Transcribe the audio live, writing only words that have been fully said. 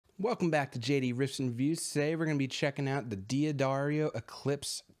Welcome back to JD Riffs and Views. Today we're going to be checking out the D'addario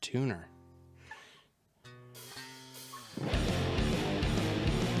Eclipse tuner.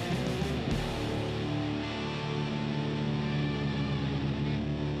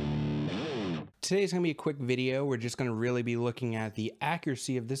 Today's going to be a quick video. We're just going to really be looking at the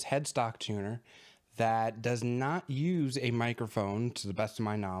accuracy of this headstock tuner that does not use a microphone to the best of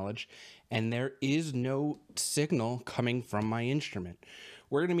my knowledge, and there is no signal coming from my instrument.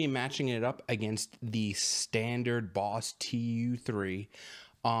 We're going to be matching it up against the standard Boss TU3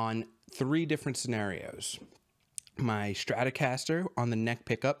 on 3 different scenarios. My Stratocaster on the neck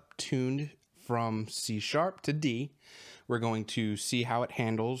pickup tuned from C sharp to D. We're going to see how it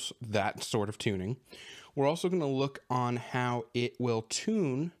handles that sort of tuning. We're also going to look on how it will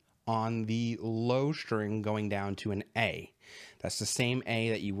tune on the low string going down to an A. That's the same A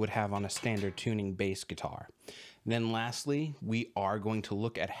that you would have on a standard tuning bass guitar. Then lastly, we are going to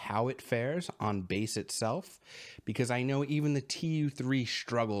look at how it fares on bass itself, because I know even the TU3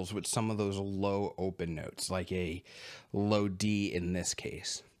 struggles with some of those low open notes, like a low D in this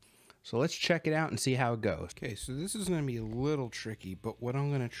case. So let's check it out and see how it goes. Okay, so this is going to be a little tricky, but what I'm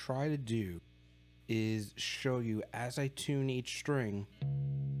going to try to do is show you as I tune each string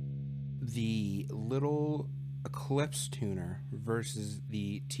the little Eclipse tuner versus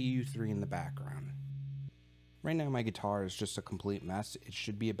the TU3 in the background. Right now my guitar is just a complete mess. It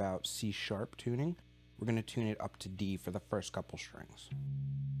should be about C sharp tuning. We're going to tune it up to D for the first couple strings.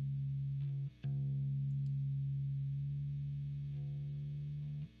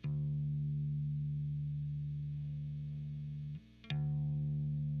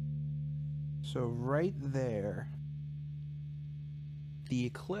 So right there, the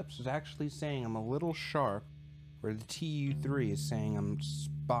Eclipse is actually saying I'm a little sharp, where the TU3 is saying I'm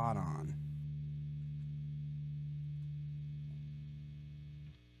spot on.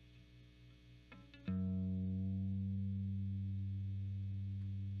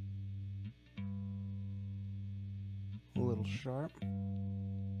 A little sharp.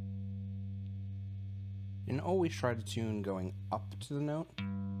 And always try to tune going up to the note.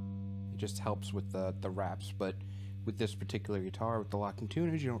 It just helps with the raps, but with this particular guitar, with the locking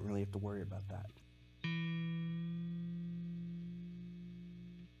tuners, you don't really have to worry about that.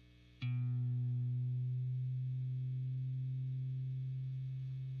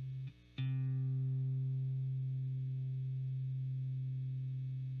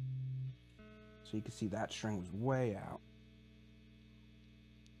 So you can see that string was way out.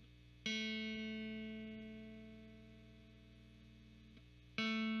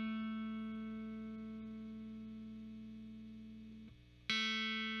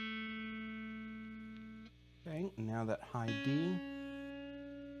 Okay, now that high D.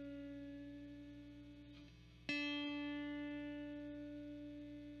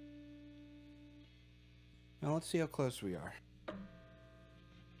 Now let's see how close we are.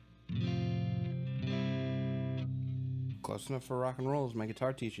 Close enough for rock and roll, as my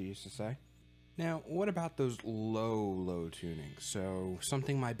guitar teacher used to say. Now, what about those low tunings? So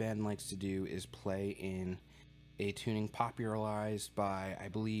something my band likes to do is play in a tuning popularized by, I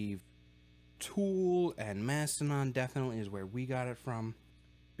believe, Tool and Mastodon definitely is where we got it from.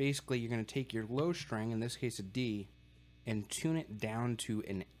 Basically, you're going to take your low string, in this case a D, and tune it down to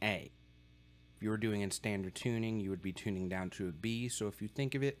an A. If you were doing in standard tuning, you would be tuning down to a B. So if you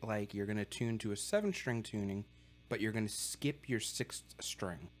think of it like you're going to tune to a 7-string tuning, but you're going to skip your 6th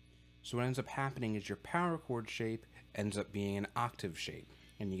string. So what ends up happening is your power chord shape ends up being an octave shape,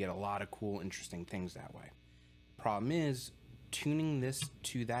 and you get a lot of cool, interesting things that way. Problem is, tuning this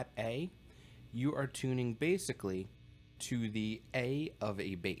to that A, you are tuning basically to the A of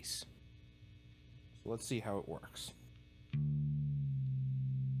a bass. So let's see how it works.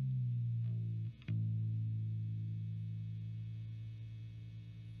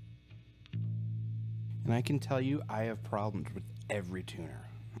 And I can tell you, I have problems with every tuner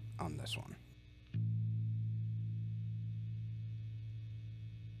on this one.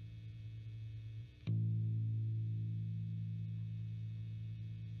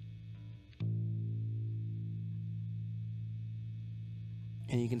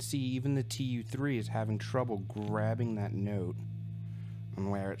 And you can see even the TU3 is having trouble grabbing that note on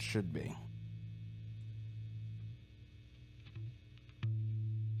where it should be.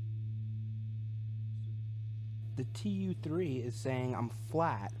 The TU3 is saying I'm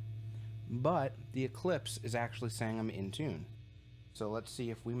flat, but the Eclipse is actually saying I'm in tune. So let's see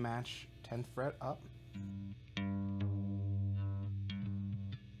if we match 10th fret up.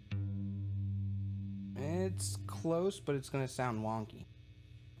 It's close, but it's going to sound wonky.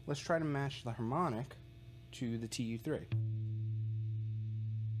 Let's try to match the harmonic to the TU3.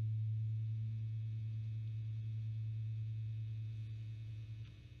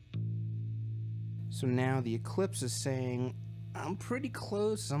 So now the Eclipse is saying, I'm pretty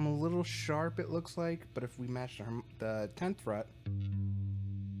close, I'm a little sharp it looks like, but if we match the 10th fret,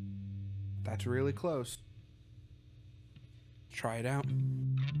 that's really close. Try it out.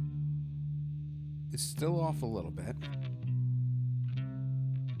 It's still off a little bit.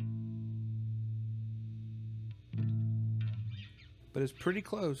 But it's pretty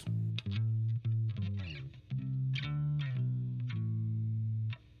close.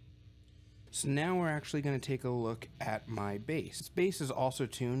 So now we're actually going to take a look at my bass. This bass is also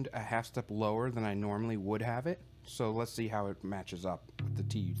tuned a half step lower than I normally would have it. So let's see how it matches up with the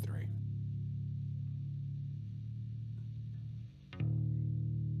TU3.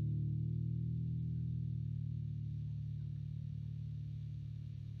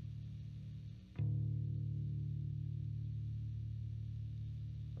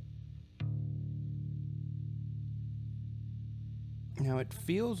 Now it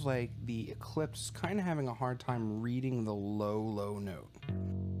feels like the Eclipse is kind of having a hard time reading the low note.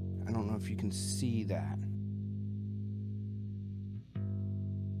 I don't know if you can see that.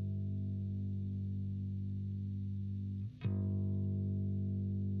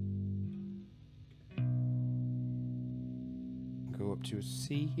 Go up to a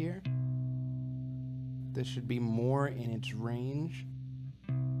C here. This should be more in its range.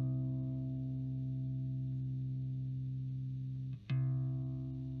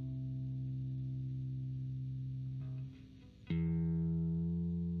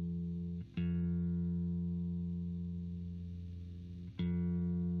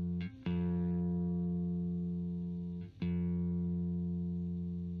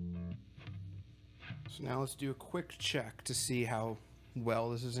 So now let's do a quick check to see how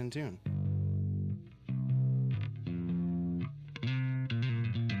well this is in tune.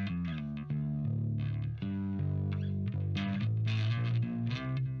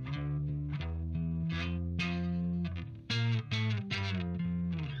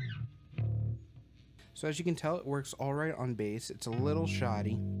 So as you can tell, it works all right on bass. It's a little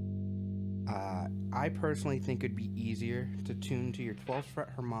shoddy. I personally think it'd be easier to tune to your 12th fret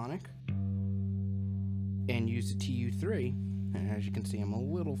harmonic and use the TU3, and as you can see, I'm a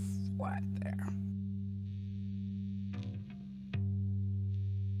little flat there.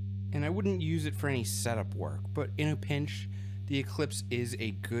 And I wouldn't use it for any setup work, but in a pinch, the Eclipse is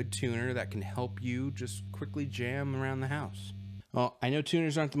a good tuner that can help you just quickly jam around the house. Well, I know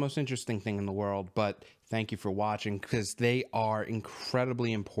tuners aren't the most interesting thing in the world, but thank you for watching, because they are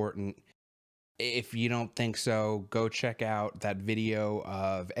incredibly important. If you don't think so, go check out that video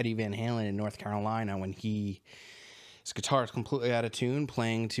of Eddie Van Halen in North Carolina when his guitar is completely out of tune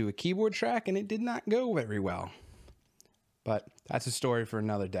playing to a keyboard track, and it did not go very well. But that's a story for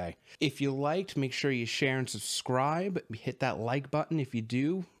another day. If you liked, make sure you share and subscribe. Hit that like button if you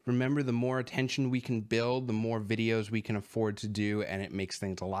do. Remember, the more attention we can build, the more videos we can afford to do, and it makes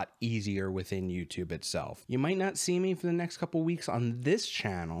things a lot easier within YouTube itself. You might not see me for the next couple weeks on this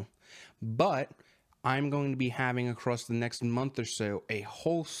channel, but I'm going to be having across the next month or so a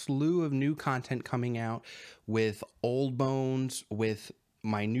whole slew of new content coming out with Old Bones, with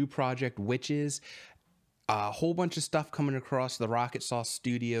my new project Witches, a whole bunch of stuff coming across the Rocketsauce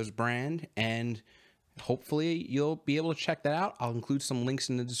Studios brand, and hopefully you'll be able to check that out. I'll include some links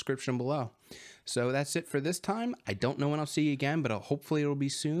in the description below. So that's it for this time. I don't know when I'll see you again, but hopefully it'll be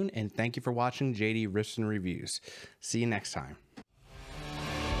soon, and thank you for watching JD Riffs and Reviews. See you next time.